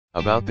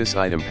About this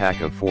item,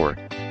 pack of 4,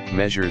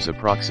 measures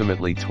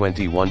approximately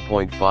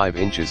 21.5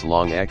 inches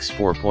long x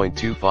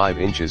 4.25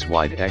 inches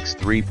wide x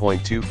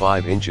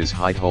 3.25 inches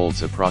height,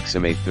 holds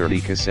approximate 30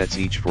 cassettes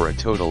each for a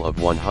total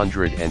of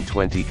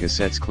 120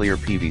 cassettes. Clear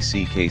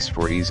PVC case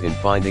for ease in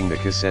finding the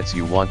cassettes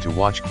you want to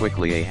watch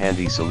quickly, a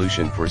handy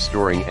solution for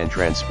storing and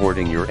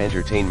transporting your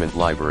entertainment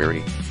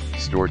library.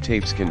 Store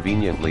tapes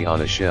conveniently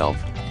on a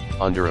shelf,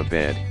 under a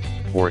bed,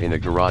 or in a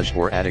garage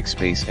or attic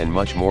space, and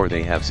much more.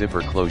 They have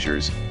zipper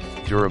closures,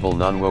 durable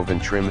non-woven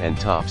trim and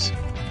tops,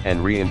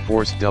 and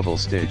reinforced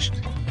double-stitched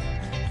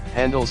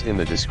handles in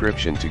the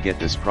description to get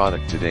this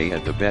product today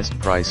at the best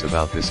price.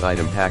 About this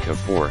item, pack of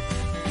 4,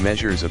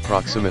 measures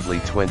approximately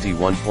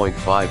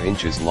 21.5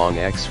 inches long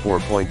x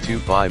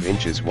 4.25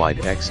 inches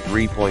wide x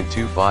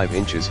 3.25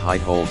 inches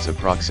height, holds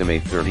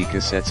approximate 30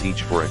 cassettes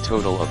each for a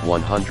total of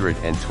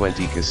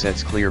 120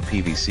 cassettes. Clear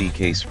PVC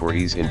case for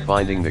ease in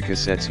finding the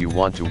cassettes you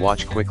want to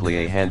watch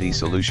quickly, a handy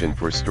solution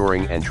for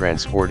storing and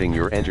transporting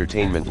your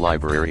entertainment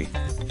library.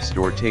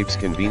 Store tapes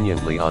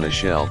conveniently on a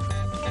shelf,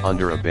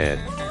 under a bed,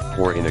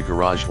 or in a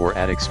garage or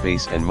attic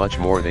space, and much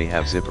more. They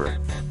have zipper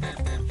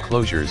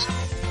closures,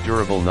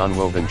 durable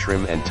non-woven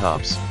trim and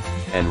tops,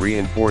 and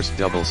reinforced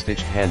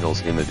double-stitched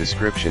handles in the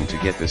description to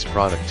get this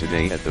product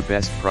today at the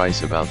best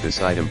price. About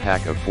this item,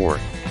 pack of 4,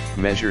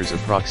 measures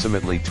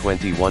approximately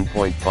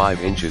 21.5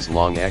 inches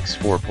long x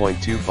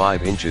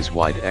 4.25 inches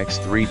wide x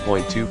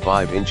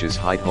 3.25 inches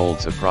height,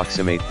 holds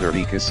approximate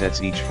 30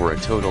 cassettes each for a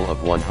total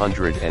of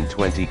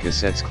 120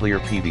 cassettes. Clear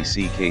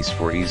PVC case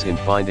for ease in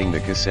finding the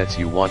cassettes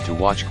you want to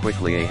watch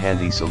quickly, a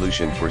handy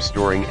solution for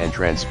storing and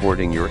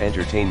transporting your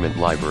entertainment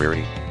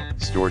library.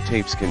 Store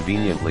tapes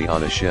conveniently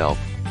on a shelf,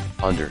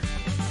 under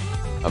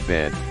a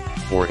bed,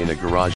 or in a garage